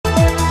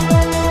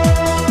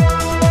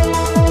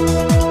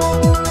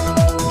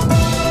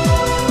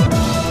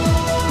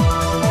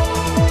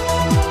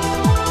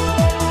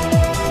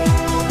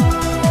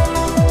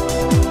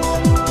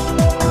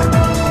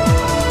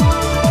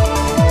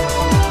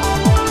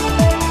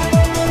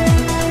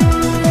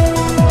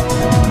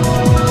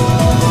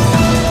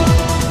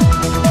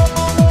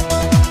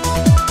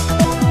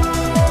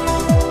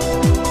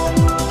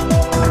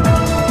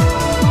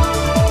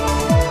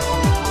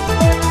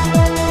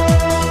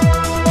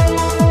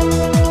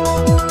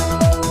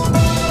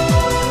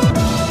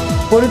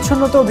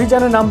পরিচ্ছন্নতা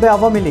অভিযানে নামবে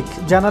আওয়ামী লীগ,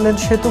 জানালেন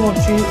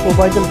সেতুমন্ত্রী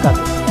ওবায়দুল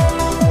কাদের।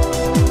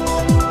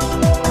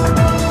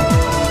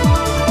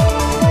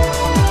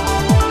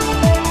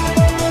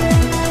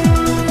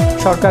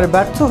 সরকার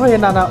ব্যর্থ হয়ে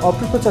নানা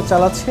অপপ্রচার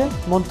চালাচ্ছে,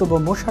 মন্তব্য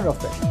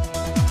মোশাররফের।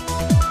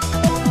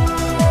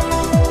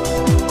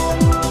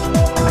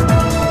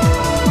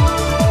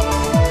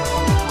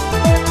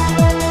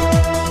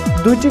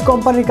 দুইটি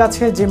কোম্পানির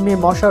কাছে জিম্মি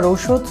মশার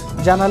ঔষধ,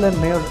 জানালেন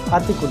মেয়র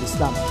আতিকুল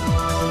ইসলাম।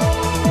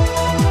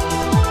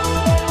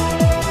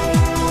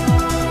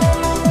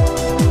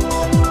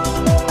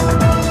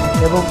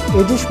 এবং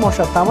এডিস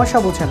মশা তামাশা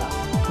বোঝে না,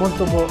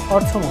 মন্তব্য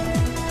অর্থমন্ত্রী।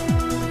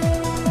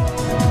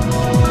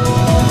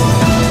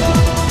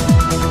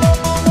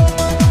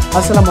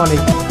 আসসালামু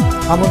আলাইকুম,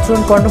 আমন্ত্রণ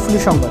কর্ণফুলি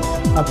সংবাদ।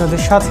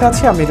 আপনাদের সাথে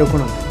আছি আমি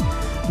রঘুনন্দন।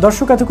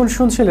 দর্শক, এতক্ষণ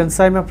শুনছিলেন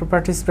সাইমা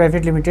প্রপার্টিজ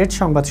প্রাইভেট লিমিটেড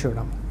সংবাদ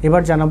শিরোনাম।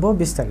 এবার জানাবো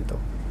বিস্তারিত।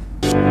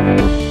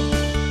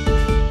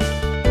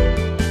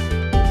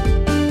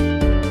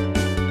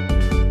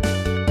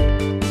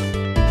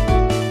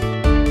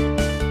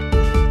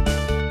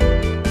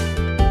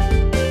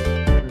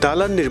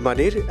 দালান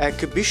নির্মাণের এক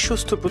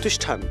বিশ্বস্ত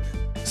প্রতিষ্ঠান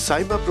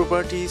সাইমা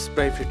প্রপার্টিজ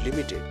প্রাইভেট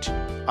লিমিটেড,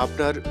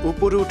 আপনার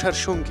উপরে ওঠার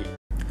সঙ্গী।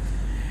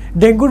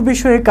 ডেঙ্গুর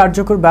বিষয়ে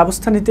কার্যকর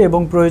ব্যবস্থা নিতে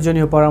এবং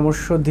প্রয়োজনীয়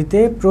পরামর্শ দিতে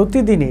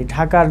প্রতিদিনই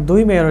ঢাকার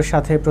দুই মেয়রের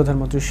সাথে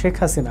প্রধানমন্ত্রী শেখ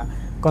হাসিনা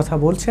কথা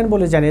বলছেন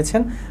বলে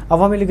জানিয়েছেন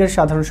আওয়ামী লীগের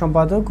সাধারণ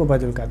সম্পাদক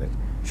ওবায়দুল কাদের।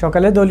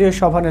 সকালে দলীয়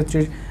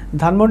সভানেত্রীর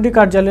ধানমন্ডি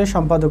কার্যালয়ে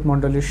সম্পাদক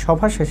মণ্ডলীর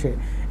সভা শেষে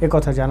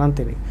একথা জানান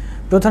তিনি।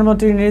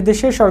 প্রধানমন্ত্রীর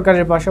নির্দেশে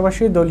সরকারের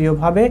পাশাপাশি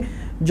দলীয়ভাবে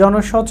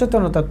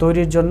জনসচেতনতা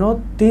তৈরির জন্য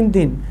 3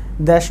 দিন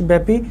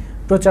দেশব্যাপী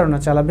প্রচারণা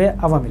চালাবে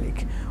আওয়ামী লীগ।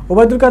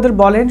 ওবায়দুল কাদের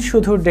বলেন,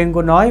 শুধু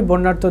ডেঙ্গু নয়,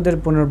 বন্যার্তদের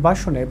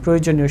পুনর্বাসনে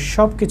প্রয়োজনীয়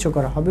সব কিছু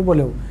করা হবে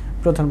বলেও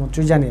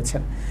প্রধানমন্ত্রী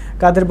জানিয়েছেন।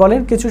 কাদের বলেন,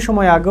 কিছু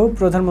সময় আগেও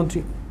প্রধানমন্ত্রী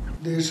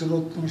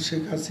দেশরত্ন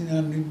শেখ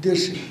হাসিনার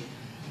নির্দেশে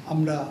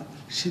আমরা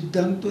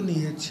সিদ্ধান্ত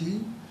নিয়েছি,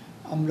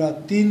 আমরা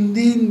 3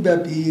 দিন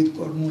ব্যাপী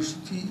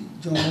কর্মসূচি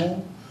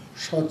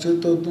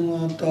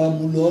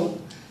জনসচেতনতামূলক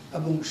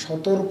এবং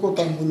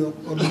সতর্কতামূলক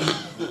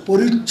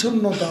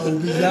পরিচ্ছন্নতা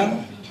অভিযান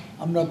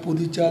আমরা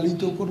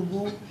পরিচালিত করব।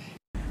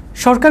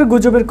 সরকার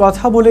গুজবের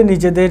কথা বলে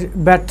নিজেদের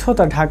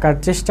ব্যর্থতা ঢাকার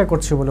চেষ্টা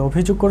করছে বলে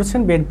অভিযোগ করেছেন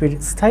বিএনপির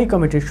স্থায়ী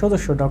কমিটির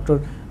সদস্য ডক্টর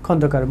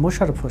খন্দকার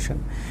মোশাররফ হোসেন।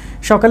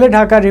 সকালে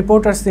ঢাকা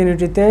রিপোর্টার্স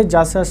ইউনিটিতে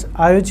জাসাস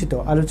আয়োজিত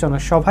আলোচনা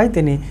সভায়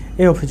তিনি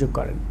এই অভিযোগ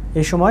করেন।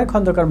 এই সময়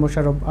খন্দকার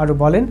মোশাররফ আরও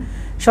বলেন,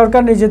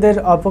 সরকার নিজেদের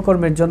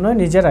অপকর্মের জন্য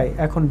নিজেরাই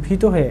এখন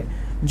ভীত হয়ে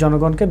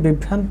জনগণকে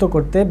বিভ্রান্ত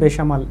করতে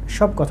বেসামাল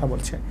সব কথা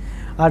বলছে,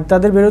 আর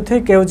তাদের বিরুদ্ধে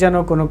কেউ যেন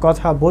কোনো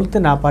কথা বলতে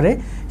না পারে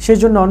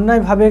সেজন্য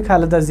অন্যায়ভাবে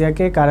খালেদা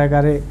জিয়াকে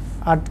কারাগারে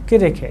আটকে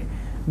রেখে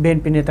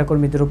বিএনপি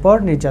নেতাকর্মীদের উপর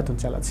নির্যাতন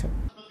চালাচ্ছে।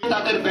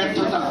 তাদের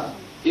ব্যর্থতা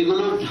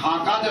এগুলো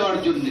ঢাকা দেওয়ার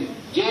জন্য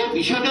যে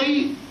বিষয়টাই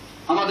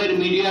আমাদের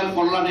মিডিয়ার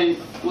কল্যাণে,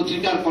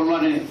 পত্রিকার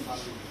কল্যাণে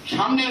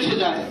সামনে এসে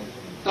যায়,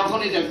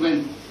 তখনই দেখবেন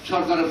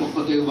সরকারের পক্ষ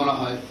থেকে বলা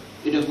হয়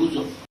এটা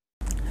গুজব।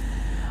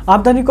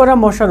 আমদানি করা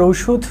মশার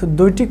ঔষধ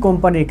 2টি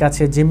কোম্পানির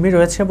কাছে জিম্মি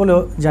রয়েছে বলেও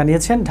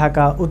জানিয়েছেন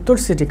ঢাকা উত্তর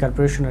সিটি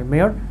কর্পোরেশনের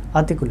মেয়র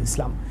আতিকুল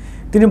ইসলাম।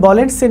 তিনি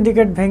বলেন,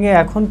 সিন্ডিকেট ভেঙে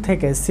এখন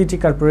থেকে সিটি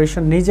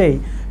কর্পোরেশন নিজেই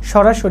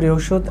সরাসরি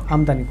ওষুধ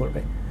আমদানি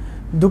করবে।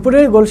 দুপুরে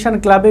গুলশান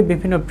ক্লাবে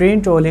বিভিন্ন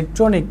প্রিন্ট ও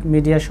ইলেকট্রনিক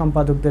মিডিয়া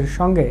সম্পাদকদের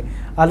সঙ্গে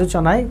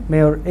আলোচনায়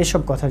মেয়র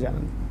এসব কথা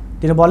জানান।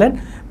 তিনি বলেন,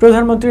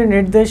 প্রধানমন্ত্রীর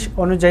নির্দেশ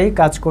অনুযায়ী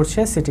কাজ করছে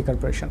সিটি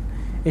কর্পোরেশন।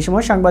 এই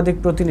সময় সাংবাদিক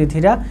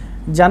প্রতিনিধিরা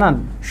জানান,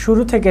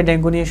 শুরু থেকে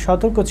ডেঙ্গু নিয়ে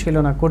সতর্ক ছিল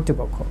না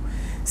কর্তৃপক্ষ।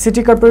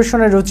 সিটি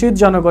কর্পোরেশনের উচিত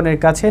জনগণের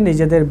কাছে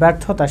নিজেদের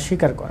ব্যর্থতা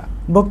স্বীকার করা।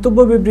 বক্তব্য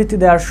বিবৃতি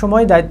দেওয়ার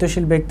সময়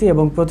দায়িত্বশীল ব্যক্তি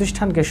এবং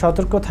প্রতিষ্ঠানকে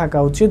সতর্ক থাকা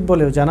উচিত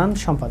বলেও জানান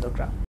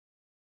সম্পাদকরা।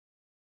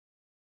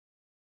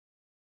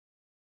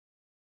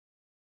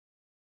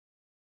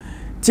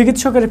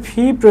 চিকিৎসকের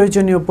ফি,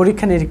 প্রয়োজনীয়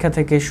পরীক্ষা নিরীক্ষা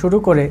থেকে শুরু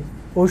করে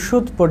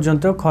ওষুধ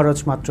পর্যন্ত খরচ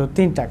মাত্র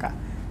 3 টাকা।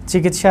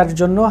 চিকিৎসার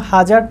জন্য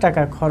 1000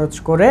 টাকা খরচ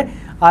করে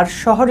আর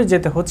শহরে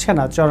যেতে হচ্ছে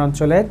না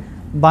চরাঞ্চলের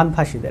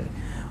বানভাসীদের।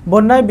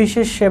 বন্যায়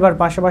বিশেষ সেবার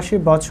পাশাপাশি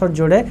বছর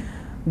জুড়ে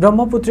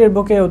ব্রহ্মপুত্রের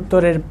বুকে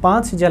উত্তরের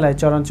 5 জেলায়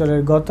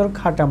চরাঞ্চলের গতর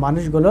খাটা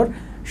মানুষগুলোর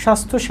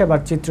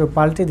স্বাস্থ্যসেবার চিত্র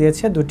পাল্টে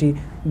দিয়েছে 2টি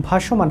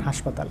ভাসমান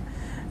হাসপাতাল।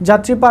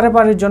 যাত্রী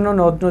পারাপারের জন্য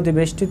নদ নদী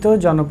বেষ্টিত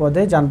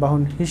জনপদে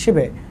যানবাহন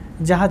হিসেবে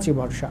জাহাজই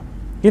ভরসা,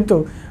 কিন্তু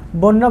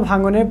বন্যা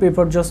ভাঙনে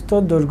বিপর্যস্ত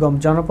দুর্গম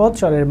জনপদ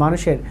চরের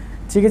মানুষের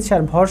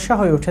চিকিৎসার ভরসা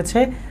হয়ে উঠেছে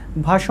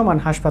ভাসমান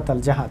হাসপাতাল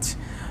জাহাজ।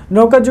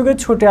 নৌকা যুগে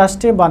ছুটে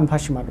আসছে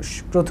বানভাসী মানুষ।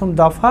 প্রথম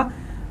দফা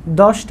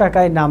 10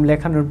 টাকায় নাম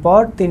লেখানোর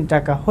পর 3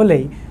 টাকা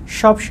হলেই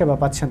সব সেবা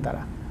পাচ্ছেন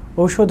তারা।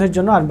 ঔষধের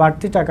জন্য আর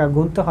বাড়তি টাকা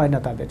গুনতে হয় না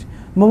তাদের।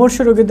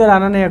 মুমূর্ষু রোগীদের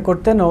আনা নেওয়া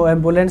করতে নৌ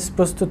অ্যাম্বুলেন্স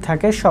প্রস্তুত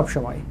থাকে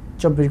সবসময়।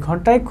 24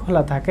 ঘন্টায়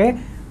খোলা থাকে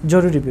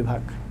জরুরি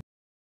বিভাগ।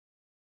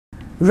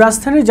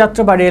 রাজধানীর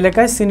যাত্রাবাড়ি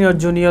এলাকায় সিনিয়র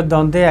জুনিয়র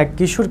দ্বন্দ্বে এক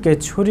কিশোরকে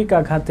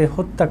ছুরিকাঘাতে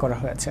হত্যা করা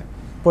হয়েছে।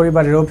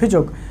 পরিবারের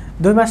অভিযোগ,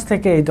 2 মাস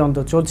থেকে এই দ্বন্দ্ব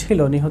চলছিল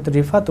নিহত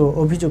রিফাত ও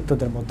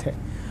অভিযুক্তদের মধ্যে।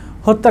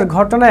 হত্যার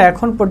ঘটনায়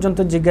এখন পর্যন্ত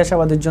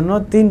জিজ্ঞাসাবাদের জন্য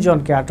 3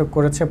 জনকে আটক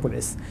করেছে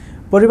পুলিশ।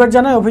 পরিবার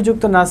জানায়,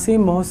 অভিযুক্ত নাসিম,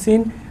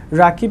 মহসিন,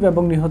 রাকিব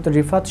এবং নিহত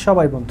রিফাত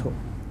সবাই বন্ধু।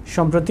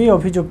 সম্প্রতি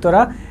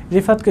অভিযুক্তরা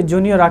রিফাতকে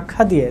জুনিয়র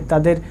আখ্যা দিয়ে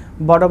তাদের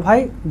বড় ভাই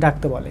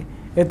ডাকতে বলে।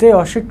 এতে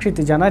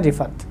অস্বীকৃতি জানায়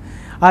রিফাত।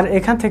 আর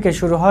এখান থেকে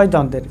শুরু হয়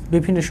দ্বন্দ্বের।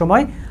 বিভিন্ন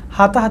সময়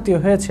হাতাহাতিও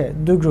হয়েছে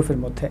দুই গ্রুপের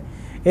মধ্যে।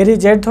 এরই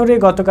জের ধরে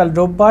গতকাল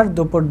রোববার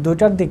দুপুর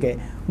 2টার দিকে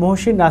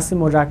মহসিন, নাসিম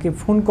ও রাকিব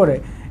ফোন করে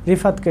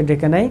রিফাতকে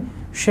ডেকে নেয়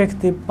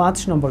শেখদ্বীপ 5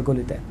 নম্বর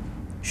গলিতে।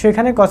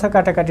 সেখানে কথা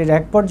কাটাকাটির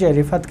এক পর্যায়ে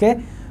রিফাতকে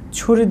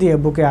ছুরি দিয়ে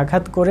বুকে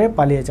আঘাত করে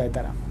পালিয়ে যায়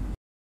তারা।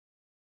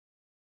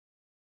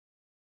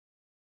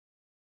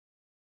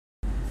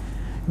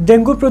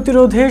 ডেঙ্গু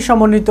প্রতিরোধে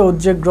সমন্বিত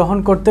উদ্যোগ গ্রহণ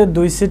করতে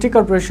 2 সিটি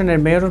কর্পোরেশনের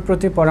মেয়রের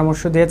প্রতি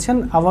পরামর্শ দিয়েছেন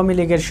আওয়ামী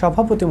লীগের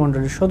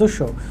সভাপতিমণ্ডলীর সদস্য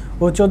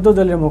ও 14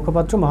 দলের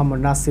মুখপাত্র মোহাম্মদ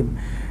নাসিম।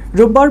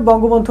 রোববার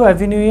বঙ্গবন্ধু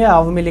অ্যাভিনিউয়ে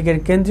আওয়ামী লীগের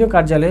কেন্দ্রীয়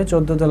কার্যালয়ে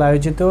 14 দল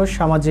আয়োজিত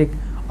সামাজিক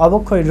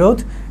অবক্ষয় রোধ,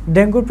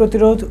 ডেঙ্গু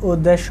প্রতিরোধ ও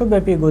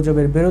দেশব্যাপী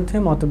গুজবের বিরুদ্ধে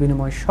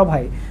মতবিনিময়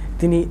সভায়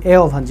তিনি এ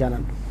আহ্বান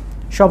জানান।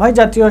 সভায়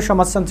জাতীয়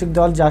সমাজতান্ত্রিক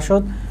দল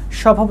জাসদ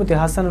সভাপতি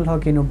হাসানুল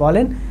হক ইনু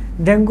বলেন,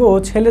 ডেঙ্গু ও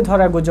ছেলে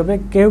ধরা গুজবে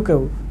কেউ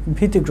কেউ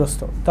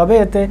ভীতিগ্রস্ত, তবে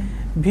এতে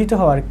ভীত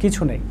হওয়ার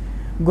কিছু নেই।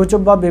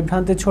 গুজব বা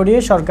বিভ্রান্তি ছড়িয়ে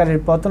সরকারের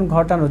পতন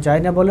ঘটানো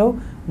যায় না বলেও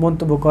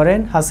মন্তব্য করেন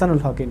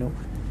হাসানুল হক ইনু।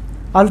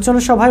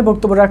 আলোচনা সভায়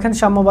বক্তব্য রাখেন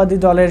সাম্যবাদী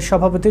দলের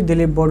সভাপতি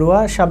দিলীপ বড়ুয়া,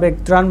 সাবেক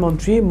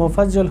ত্রাণমন্ত্রী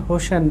মোফাজ্জল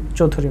হোসেন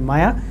চৌধুরী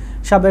মায়া,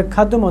 সাবেক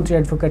খাদ্যমন্ত্রী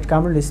অ্যাডভোকেট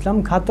কামরুল ইসলাম,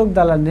 ঘাতক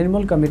দালাল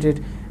নির্মূল কমিটির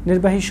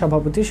নির্বাহী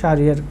সভাপতি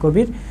শাহরিয়ার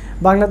কবির,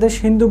 বাংলাদেশ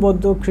হিন্দু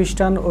বৌদ্ধ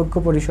খ্রিস্টান ঐক্য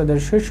পরিষদের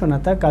শীর্ষ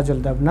নেতা কাজল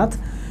দেবনাথ,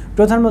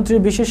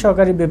 প্রধানমন্ত্রীর বিশেষ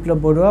সহকারী বিপ্লব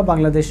বড়ুয়া,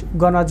 বাংলাদেশ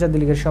গণ আজাদী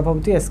লীগের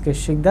সভাপতি এসকে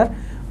শিকদার,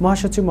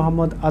 মহাসচিব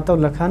মোহাম্মদ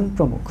আতাউল্লাহ খান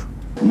প্রমুখ।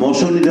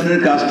 মশা নিধনের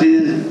কাজটি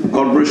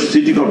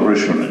সিটি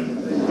কর্পোরেশনের,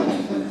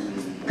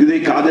 কিন্তু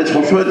এই কাজে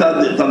সবসময়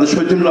তাদের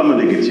শৈথল্য আমরা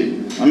দেখেছি।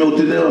 আমি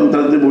অতীতে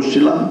তাদের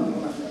বসছিলাম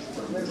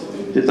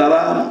যে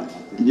তারা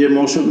যে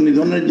মশক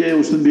নিধনের যে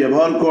ওষুধ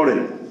ব্যবহার করে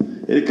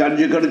এর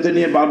কার্যকারিতা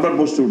নিয়ে বারবার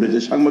প্রশ্ন উঠেছে,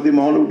 সাংবাদিক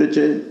মহলে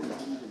উঠেছে,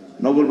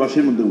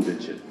 নগরবাসীর মধ্যে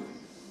উঠেছে,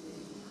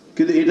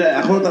 কিন্তু এটা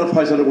এখনো তারা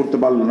ফয়সালা করতে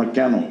পারলো না।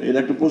 কেন? এর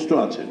একটা প্রশ্ন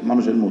আছে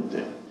মানুষের মধ্যে।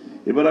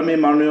 এবার আমি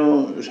মাননীয়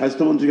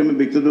স্বাস্থ্যমন্ত্রীকে আমি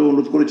ব্যক্তিগত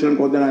অনুরোধ করেছিলাম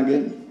কদিন আগে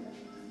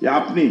যে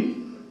আপনি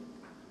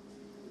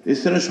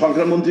স্থানীয়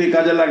সরকার মন্ত্রী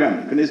কাজে লাগান,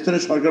 কারণ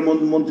স্থানীয় সরকার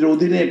মন্ত্রীর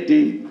অধীনে একটি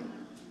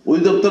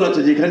অধিদপ্তর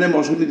আছে যেখানে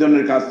মশক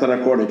নিধনের কাজ তারা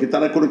করে, কিন্তু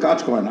তারা কোনো কাজ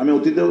করে না। আমি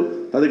অতীতেও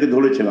তাদেরকে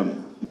ধরেছিলাম।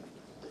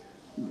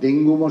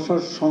 ডেঙ্গু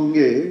মশার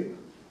সঙ্গে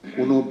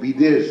কোনো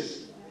বিদেশ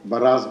বা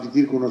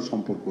রাজনীতির কোনো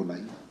সম্পর্ক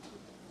নাই।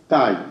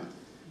 তাই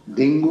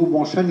ডেঙ্গু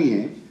মশা নিয়ে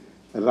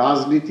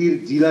রাজনীতির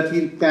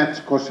জিলাপির প্যাঁচ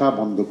কষা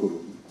বন্ধ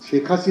করুন।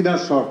 শেখ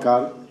হাসিনার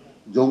সরকার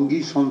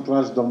জঙ্গি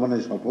সন্ত্রাস দমনে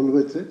সফল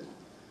হয়েছে।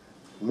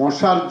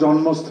 মশার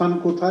জন্মস্থান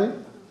কোথায়,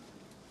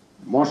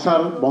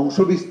 মশার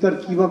বংশবিস্তার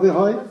কিভাবে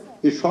হয়,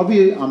 এসবই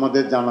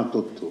আমাদের জানা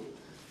তথ্য।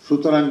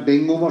 সুতরাং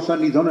ডেঙ্গু মশা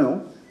নিধনেও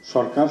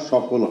সরকার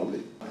সফল হবে।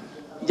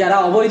 যারা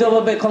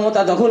অবৈধভাবে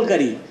ক্ষমতা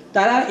দখলকারী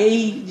তারা এই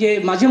যে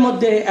মাঝে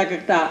মধ্যে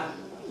একটা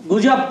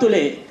গুজব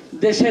তুলে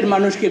দেশের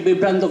মানুষকে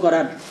বিভ্রান্ত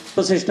করার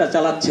প্রচেষ্টা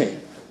চালাচ্ছে,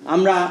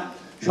 আমরা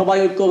সবাই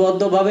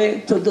ঐক্যবদ্ধভাবে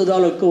 14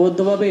 দল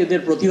ঐক্যবদ্ধভাবে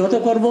এদের প্রতিহত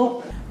করব।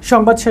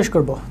 সংবাদ শেষ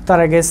করব, তার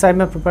আগে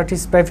সাইমা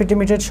প্রপার্টিজ প্রাইভেট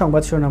লিমিটেড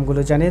সংবাদ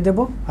শিরোনামগুলো জানিয়ে দেব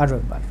আরও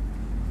একবার।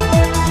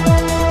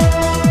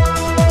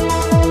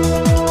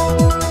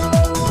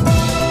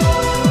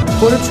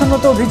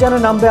 পরিচ্ছন্নতা অভিযানে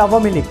নামবে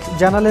আওয়ামী লীগ,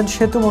 জানালেন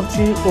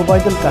সেতুমন্ত্রী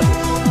ওবায়দুল কাদের।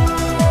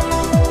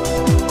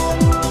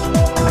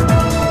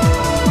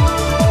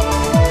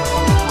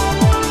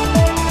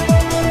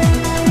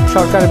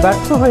 সরকার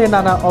ব্যর্থ হয়ে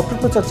নানা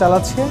অপপ্রচার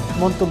চালাচ্ছে,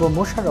 মন্তব্য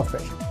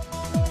মোশাররফের।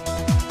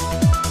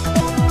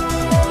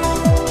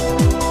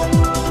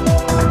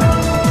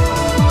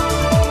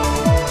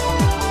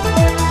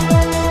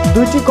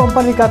 দুইটি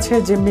কোম্পানির কাছে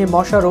যেমনি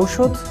মশার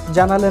ঔষধ,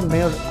 জানালেন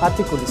মেয়র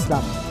আতিকুল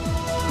ইসলাম।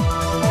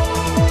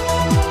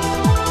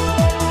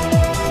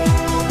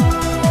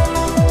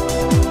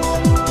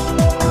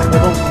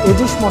 এবং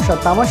এডিস মশা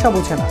তামাশা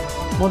বুঝে না,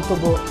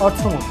 মন্তব্য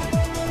অর্থমন্ত্রী।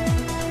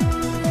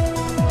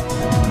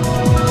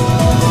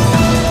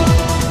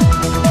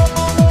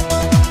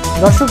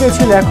 দর্শক, এই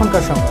ছিল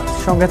এখনকার সংবাদ।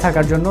 সঙ্গে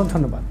থাকার জন্য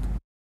ধন্যবাদ।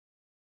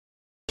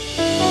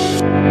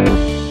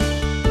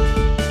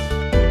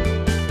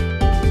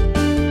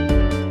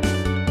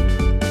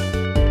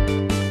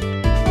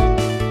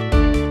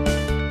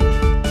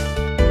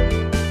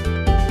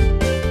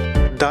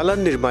 দালান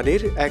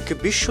নির্মাণের এক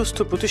বিশ্বস্ত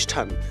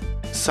প্রতিষ্ঠান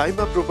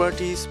সাইমা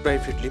প্রপার্টিজ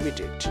প্রাইভেট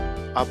লিমিটেড,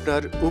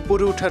 আপনার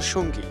উপরে ওঠার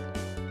সঙ্গী।